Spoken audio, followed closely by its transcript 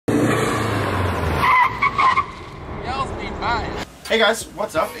Hey guys,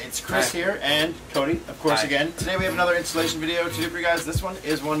 what's up? It's Chris here and Cody, of course, again. Today we have another installation video to do for you guys. This one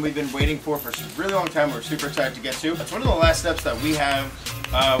is one we've been waiting for a really long time. We're super excited to get to. It's one of the last steps that we have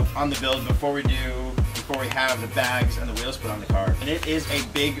on the build before we have the bags and the wheels put on the car. And it is a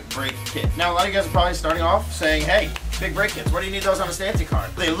big brake kit. Now a lot of you guys are probably starting off saying, hey, big brake kits, what do you need those on a Stancy car?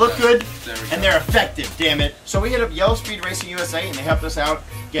 They look good and they're effective, damn it. So we hit up Yellow Speed Racing USA and they helped us out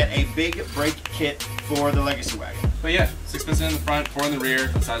get a big brake kit for the Legacy wagon. But yeah, 6 pins in the front, 4 in the rear,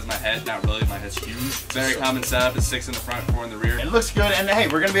 the size of my head. Not really, my head's huge. Very common setup is 6 in the front, 4 in the rear. It looks good, and hey,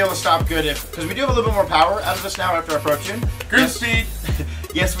 we're gonna be able to stop good because we do have a little bit more power out of this now after approaching. Cruise speed.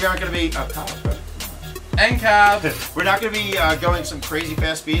 Yes, we aren't gonna be. And cab. We're not going to be going some crazy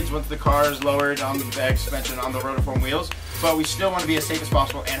fast speeds once the car is lowered on the bag suspension on the Rotiform wheels, but we still want to be as safe as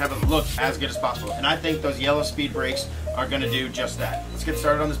possible and have it look as good as possible. And I think those Yellow Speed brakes are going to do just that. Let's get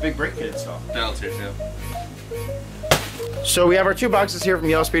started on this big brake kit install. Donald's here too. So we have our 2 boxes here from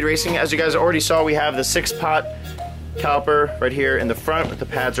Yellow Speed Racing. As you guys already saw, we have the 6-pot caliper right here in the front with the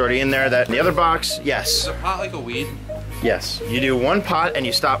pads already in there. That in the other box, yes. Is a pot like a weed? Yes, you do 1 pot and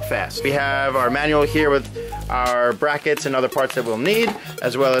you stop fast. We have our manual here with our brackets and other parts that we'll need,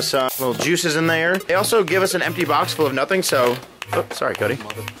 as well as some little juices in there. They also give us an empty box full of nothing, so, oh, sorry Cody.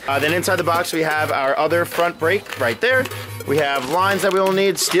 Then inside the box we have our other front brake right there. We have lines that we will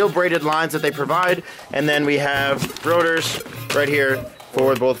need, steel braided lines that they provide, and then we have rotors right here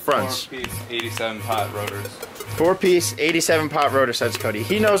for both fronts. 4-piece 87 pot rotors. 4-piece 87 pot rotor, says Cody.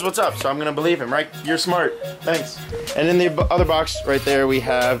 He knows what's up, so I'm gonna believe him, right? You're smart. Thanks. And in the other box right there, we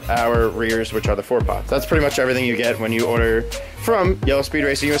have our rears, which are the 4 pots. That's pretty much everything you get when you order from Yellow Speed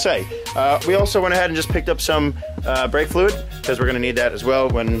Racing USA. We also went ahead and just picked up some brake fluid because we're gonna need that as well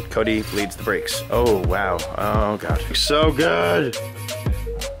when Cody bleeds the brakes. Oh wow! Oh god, looks so good.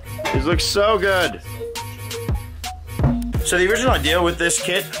 These look so good. So the original idea with this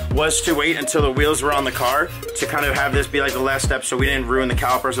kit was to wait until the wheels were on the car to kind of have this be like the last step so we didn't ruin the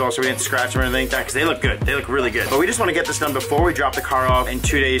calipers at all, so we didn't scratch them or anything like that, because they look good. They look really good. But we just want to get this done before we drop the car off in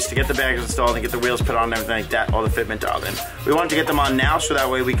 2 days to get the bags installed and get the wheels put on and everything like that, all the fitment dialed in. We wanted to get them on now so that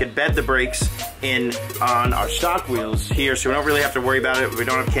way we could bed the brakes in on our stock wheels here, so we don't really have to worry about it. We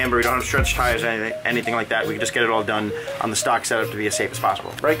don't have camber, we don't have stretch tires, anything like that. We can just get it all done on the stock setup to be as safe as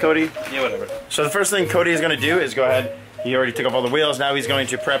possible. Right, Cody? Yeah, whatever. So the first thing Cody is going to do is go ahead. He already took off all the wheels. Now he's going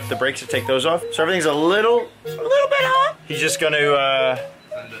to prep the brakes to take those off. So everything's a little bit hot. He's just going to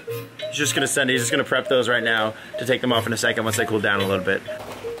send it. He's just going to prep those right now to take them off in a second once they cool down a little bit.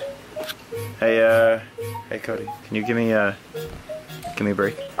 Hey, hey Cody, can you give me a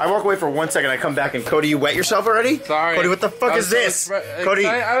break? I walk away for 1 second. I come back and Cody, you wet yourself already? Sorry. Cody, what the fuck is this? Cody,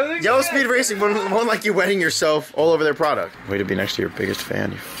 Yellow Speed Racing won't like you wetting yourself all over their product. Way to be next to your biggest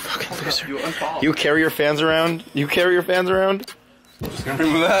fan, you fucking loser. You carry your fans around? You carry your fans around? Just gonna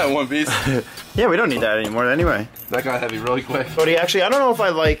remove that in one piece. Yeah, we don't need that anymore anyway. That got heavy really quick. Cody, actually, I don't know if I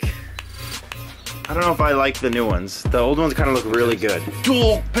like the new ones. The old ones kind of look really good.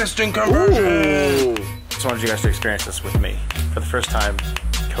 Dual piston conversion. Ooh. Just wanted you guys to experience this with me. For the first time,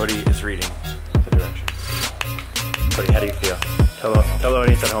 Cody is reading the directions. Cody, how do you feel? Tell the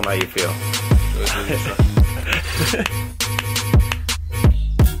audience at home how you feel.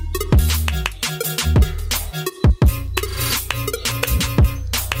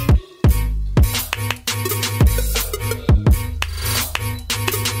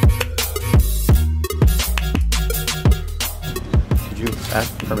 Did you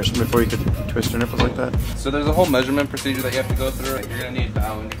ask permission before you could twist your nipples like that? So there's a whole measurement procedure that you have to go through. You're gonna need a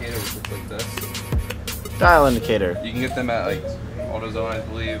dial indicator, which looks like this. Dial indicator. You can get them at like AutoZone, I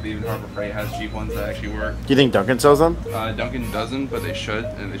believe. Even Harbor Freight has cheap ones that actually work. Do you think Duncan sells them? Duncan doesn't, but they should,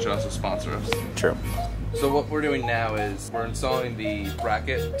 and they should also sponsor us. True. So what we're doing now is we're installing the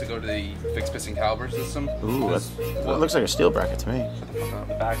bracket to go to the fixed piston caliper system. Ooh, that looks like a steel bracket to me.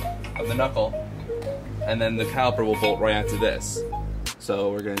 The back of the knuckle, and then the caliper will bolt right onto this.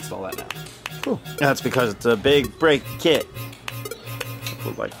 So we're gonna install that now. Cool. That's because it's a big brake kit.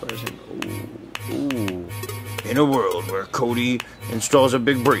 Put light flares in. Ooh. In a world where Cody installs a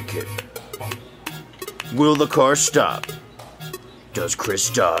big brake kit, will the car stop? Does Chris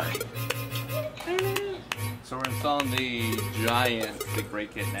die? So we're installing the giant big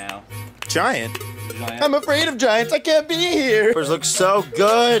brake kit now. Giant? I'm afraid of giants. I can't be here. Yours looks so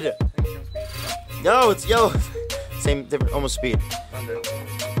good. No, it's yellow. Same, different, almost speed.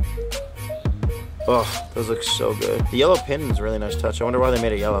 Oh, those look so good. The yellow pin is a really nice touch. I wonder why they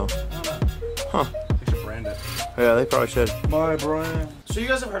made it yellow. Huh. They should brand it. Yeah, they probably should. My brand. So you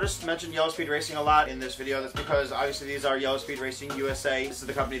guys have heard us mention Yellow Speed Racing a lot in this video. That's because obviously these are Yellow Speed Racing USA. This is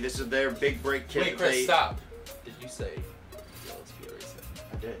the company. This is their big brake kit. Wait, Chris, stop. Did you say Yellow Speed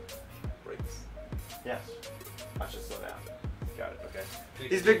did. Brakes. Yes. I should slow down. Got it, okay.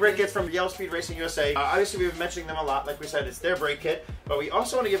 These big brake kits from Yellow Speed Racing USA. Obviously, we've been mentioning them a lot. Like we said, it's their brake kit. But we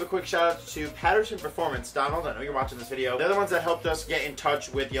also want to give a quick shout out to Patterson Performance. Donald, I know you're watching this video. They're the ones that helped us get in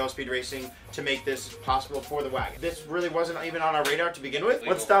touch with Yellow Speed Racing to make this possible for the wagon. This really wasn't even on our radar to begin with.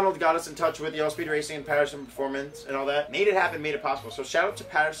 Once Donald got us in touch with Yellow Speed Racing and Patterson Performance and all that, made it happen, made it possible. So shout out to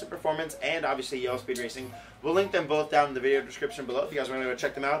Patterson Performance and obviously Yellow Speed Racing. We'll link them both down in the video description below if you guys want to go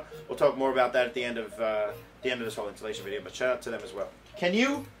check them out. We'll talk more about that at the end of this whole installation video, but shout out to them as well. Can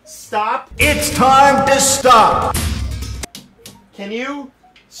you stop? It's time to stop! Can you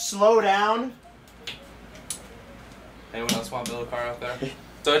slow down? Anyone else want to build a car out there?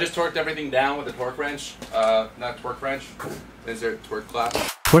 So I just torqued everything down with a torque wrench. Not torque wrench. Is there a torque class?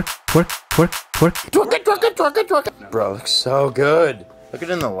 Twerk, twerk, twerk, twerk. Twerk it, twerk it, twerk it, twerk it. No. Bro, looks so good. Look at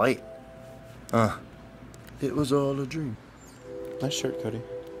it in the light. It was all a dream. Nice shirt, Cody.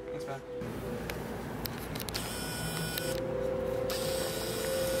 That's bad.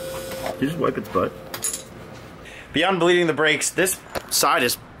 You just wipe its butt. Beyond bleeding the brakes, this side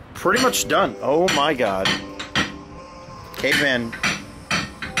is pretty much done. Oh my god. Caveman.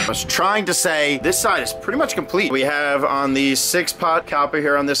 I was trying to say this side is pretty much complete. We have on the 6-pot caliper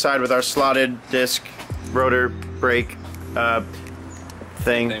here on this side with our slotted disc rotor brake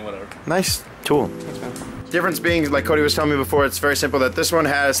thing. Whatever. Nice tool. Difference being, like Cody was telling me before, it's very simple that this one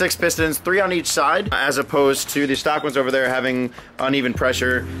has 6 pistons, 3 on each side, as opposed to the stock ones over there having uneven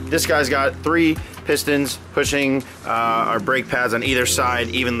pressure. This guy's got 3 pistons pushing our brake pads on either side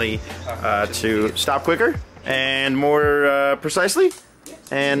evenly to stop quicker and more precisely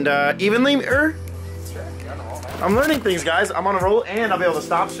and evenly. I'm learning things, guys. I'm on a roll and I'll be able to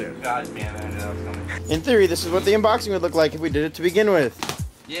stop soon. God, man, I knew that was coming. In theory, this is what the unboxing would look like if we did it to begin with.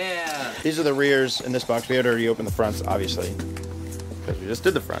 Yeah. These are the rears in this box. We had already opened the fronts, obviously, because we just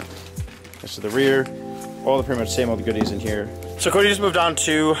did the front. This is the rear. All the pretty much same old goodies in here. So Cody just moved on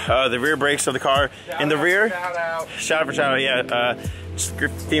to the rear brakes of the car. In the rear, shout out for shout out, yeah.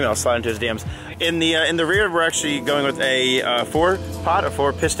 Female slide into his DMs. In the rear, we're actually going with a 4-pot, a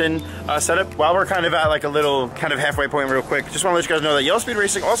 4-piston setup. While we're kind of at like a little kind of halfway point real quick, just want to let you guys know that Yellow Speed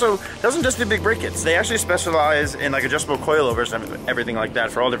Racing also doesn't just do big brake kits. They actually specialize in like adjustable coilovers and everything like that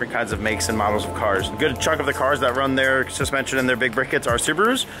for all different kinds of makes and models of cars. A good chunk of the cars that run their suspension and their big brake kits are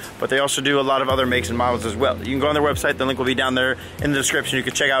Subarus, but they also do a lot of other makes and models as well. You can go on their website, the link will be down there in the description. You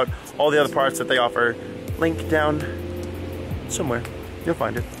can check out all the other parts that they offer. Link down somewhere. You'll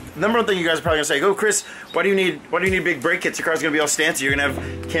find it. The number one thing you guys are probably gonna say, oh Chris, why do you need big brake kits? Your car's gonna be all stancy, you're gonna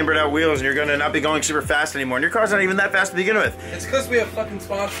have cambered out wheels and you're gonna not be going super fast anymore. And your car's not even that fast to begin with. It's because we have fucking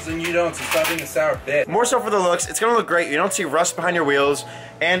sponsors and you don't, so stop being a sour bitch. More so for the looks, it's gonna look great. You don't see rust behind your wheels,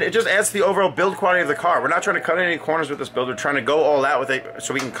 and it just adds to the overall build quality of the car. We're not trying to cut any corners with this build, we're trying to go all out with it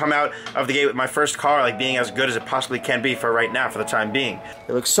so we can come out of the gate with my first car like being as good as it possibly can be for right now, for the time being.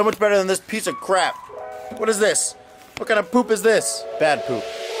 It looks so much better than this piece of crap. What is this? What kind of poop is this? Bad poop.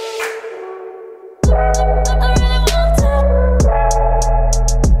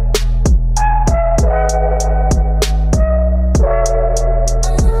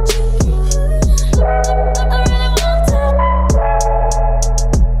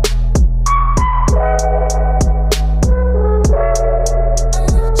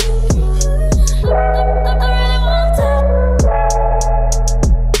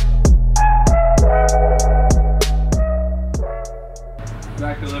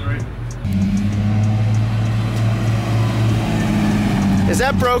 Is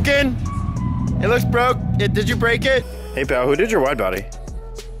that broken? It looks broke. Did you break it? Hey pal, who did your wide body?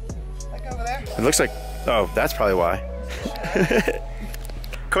 Like over there. It looks like, oh, that's probably why.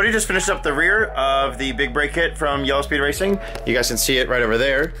 Cody just finished up the rear of the big brake kit from Yellow Speed Racing. You guys can see it right over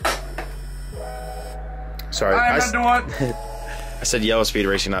there. Sorry. I said Yellow Speed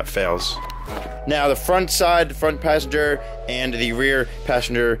Racing, not Fails. Now the front side, the front passenger, and the rear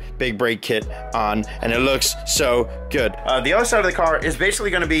passenger big brake kit on, and it looks so good. The other side of the car is basically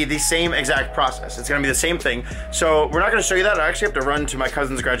going to be the same exact process. It's going to be the same thing. So we're not going to show you that. I actually have to run to my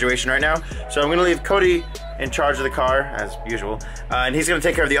cousin's graduation right now. So I'm going to leave Cody in charge of the car, as usual, and he's going to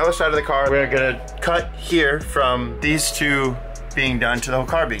take care of the other side of the car. We're going to cut here from these two being done to the whole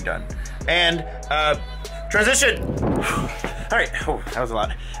car being done. And transition. All right, oh, that was a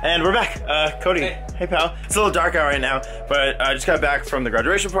lot. And we're back. Cody, hey pal. It's a little dark out right now, but I just got back from the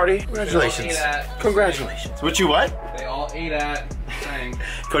graduation party. Congratulations. Congratulations. What you what? They all ate at. Dang.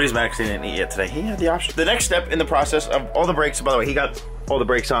 Cody's mad because he didn't eat yet today. He had the option. The next step in the process of all the brakes, by the way, he got all the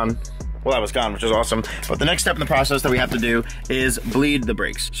brakes on while I was gone, which is awesome. But the next step in the process that we have to do is bleed the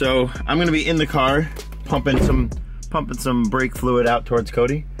brakes. So I'm gonna be in the car pumping some pumping some brake fluid out towards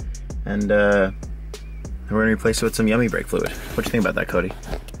Cody, and we're gonna replace it with some yummy brake fluid. What do you think about that, Cody?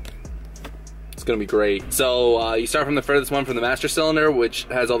 It's gonna be great. So you start from the furthest one from the master cylinder, which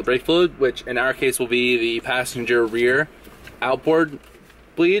has all the brake fluid, which in our case will be the passenger rear outboard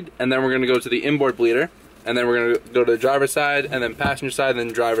bleed, and then we're gonna go to the inboard bleeder, and then we're gonna go to the driver's side, and then passenger side, and then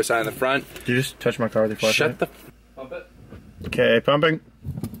driver's side in the front. Did you just touch my car with your flashlight? Shut the pump it. Okay, pumping.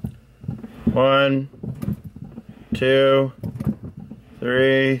 1, 2,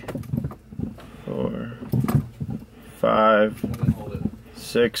 3, 4, 5,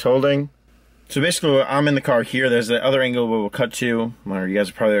 6, holding. So basically, I'm in the car here. There's the other angle where we'll cut to, well, you guys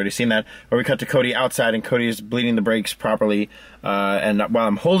have probably already seen that, where we cut to Cody outside, and Cody is bleeding the brakes properly. And while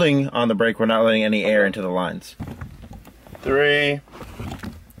I'm holding on the brake, we're not letting any air into the lines. 3,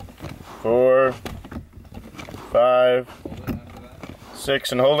 4, 5,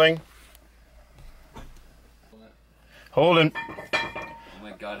 6, and holding. Holding. Oh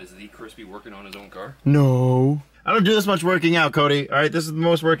my God, is the Krispy working on his own car? No. I don't do this much working out, Cody. All right, this is the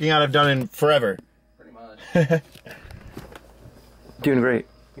most working out I've done in forever. Pretty much. Doing great.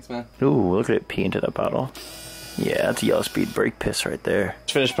 Thanks, man. Ooh, look at it pee into that bottle. Yeah, that's a yellow speed brake piss right there.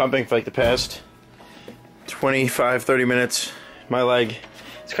 Just finished pumping for like the past 25, 30 minutes. My leg,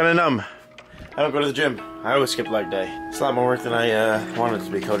 it's kind of numb. I don't go to the gym. I always skip leg day. It's a lot more work than I wanted it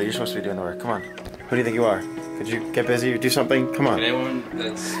to be, Cody. You're supposed to be doing the work. Come on. Who do you think you are? Could you get busy, do something? Come on. Can anyone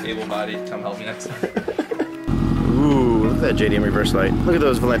that's able-bodied come help me next time? Ooh, look at that JDM reverse light. Look at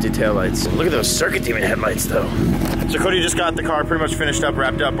those Valenti taillights. Look at those Circuit Demon headlights, though. So Cody just got the car pretty much finished up,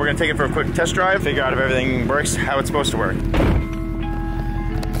 wrapped up. We're gonna take it for a quick test drive, figure out if everything works, how it's supposed to work.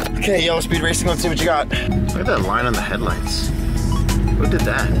 Okay, Yellow Speed Racing, let's see what you got. Look at that line on the headlights. Who did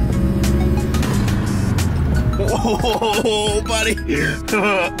that? Oh, buddy.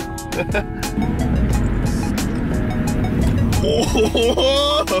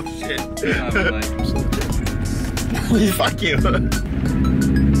 Oh, shit. Fuck you. So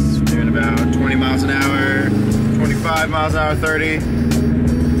doing about 20 miles an hour, 25 miles an hour, 30,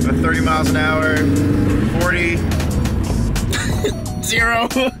 about 30 miles an hour, 40, 0.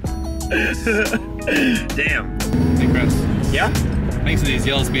 Damn. Hey, Chris. Yeah? Thanks to these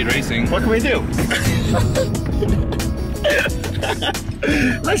Yellow Speed Racing. What can we do?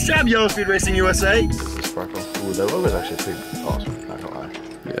 Nice job, Yellow Speed Racing USA. Sparkle. Ooh, that logo is actually pretty awesome, not gonna lie.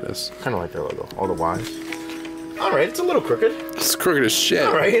 Yeah, it is. Kind of like their logo, all the Y's. Alright, it's a little crooked. It's crooked as shit.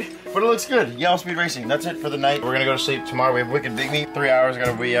 Alright, but it looks good. Yellow Speed Racing, that's it for the night. We're gonna go to sleep tomorrow. We have Wicked Big Meat. 3 hours,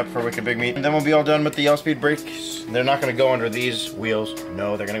 gotta be up for Wicked Big Meat. And then we'll be all done with the Yellow Speed brakes. They're not gonna go under these wheels.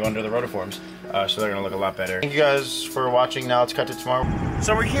 No, they're gonna go under the Rotiforms. So they're gonna look a lot better. Thank you guys for watching. Now let's cut to tomorrow.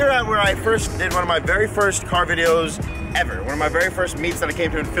 So we're here at where I first did one of my very first car videos ever. One of my very first meets that I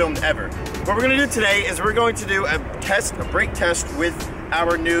came to and filmed ever. What we're gonna do today is we're going to do a brake test with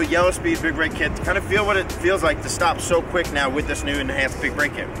our new Yellow Speed Big Brake Kit to kind of feel what it feels like to stop so quick now with this new enhanced Big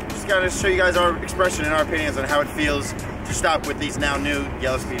Brake Kit. Just gotta show you guys our expression and our opinions on how it feels to stop with these now new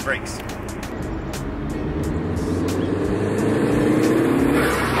Yellow Speed brakes.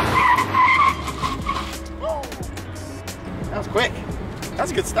 That was quick.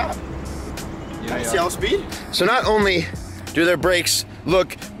 That's a good stop. Nice Yellow Speed. So not only do their brakes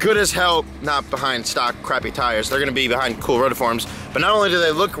look good as hell, not behind stock crappy tires, they're gonna be behind cool Rotiforms, but not only do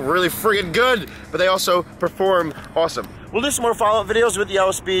they look really friggin' good, but they also perform awesome. We'll do some more follow-up videos with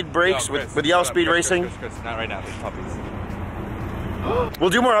Yellow Speed brakes, with Yellow Speed Racing. Chris, not right now, there's puppies. We'll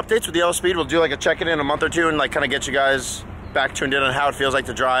do more updates with Yellow Speed. We'll do like a check-in in a month or two and like kind of get you guys back tuned in on how it feels like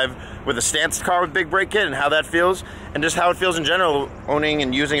to drive with a stance car with big brake kit and how that feels, and just how it feels in general owning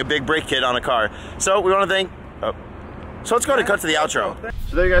and using a big brake kit on a car. So we want to thank, so let's go and cut to the outro.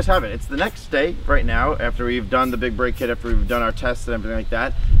 So there you guys have it. It's the next day right now after we've done the big brake kit, after we've done our tests and everything like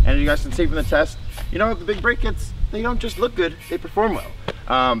that. And you guys can see from the test, you know, the big brake kits, they don't just look good, they perform well.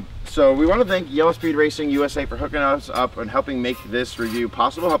 So we want to thank Yellow Speed Racing USA for hooking us up and helping make this review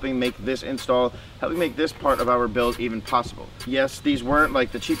possible, helping make this install, helping make this part of our build even possible. Yes, these weren't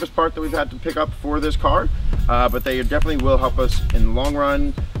like the cheapest part that we've had to pick up for this car, but they definitely will help us in the long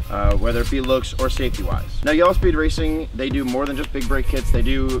run, whether it be looks or safety wise. Now Yellow Speed Racing, they do more than just big brake kits. They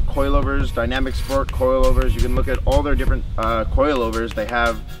do coilovers, dynamic sport coilovers. You can look at all their different coilovers they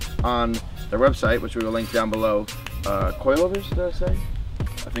have on their website, which we will link down below. Coilovers, did I say?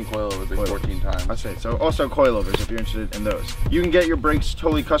 I think coilovers like 14 times. I say so. Also coilovers if you're interested in those. You can get your brakes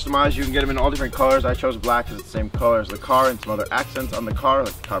totally customized. You can get them in all different colors. I chose black because it's the same color as the car, and some other accents on the car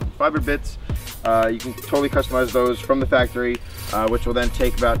like carbon fiber bits. You can totally customize those from the factory, which will then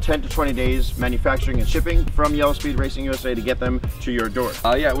take about 10 to 20 days manufacturing and shipping from Yellow Speed Racing USA to get them to your door.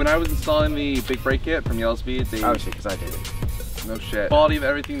 Yeah, when I was installing the big brake kit from Yellow Speed, they... Obviously, because I did it. No shit. Quality of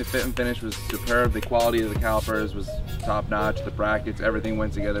everything, the fit and finish was superb. The quality of the calipers was top notch. The brackets, everything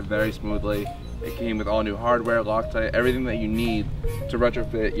went together very smoothly. It came with all new hardware, Loctite, everything that you need to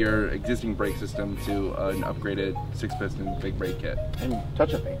retrofit your existing brake system to an upgraded 6-piston big brake kit. And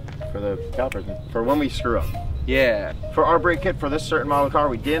touch-up paint for the calipers, for when we screw up. Yeah. For our brake kit for this certain model car,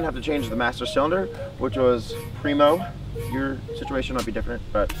 we didn't have to change the master cylinder, which was primo. Your situation might be different,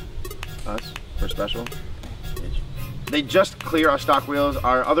 but us, we're special. They just clear our stock wheels.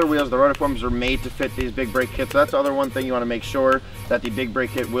 Our other wheels, the Rotiforms, are made to fit these big brake kits. So that's the other one thing you want to make sure, that the big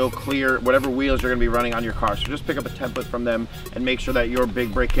brake kit will clear whatever wheels you're going to be running on your car. So just pick up a template from them and make sure that your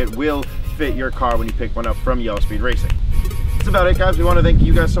big brake kit will fit your car when you pick one up from Yellow Speed Racing. That's about it, guys. We want to thank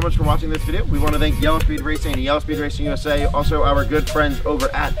you guys so much for watching this video. We want to thank Yellow Speed Racing and Yellow Speed Racing USA, also our good friends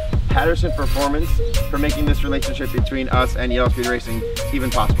over at Patterson Performance, for making this relationship between us and Yellow Speed Racing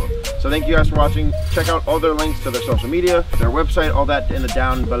even possible. So thank you guys for watching. Check out all their links to their social media, their website, all that in the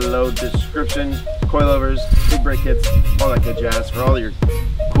down below description. Coilovers, big brake kits, all that good jazz for all your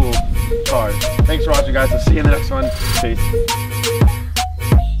cool cars. Thanks for watching, guys. I'll see you in the next one. Peace.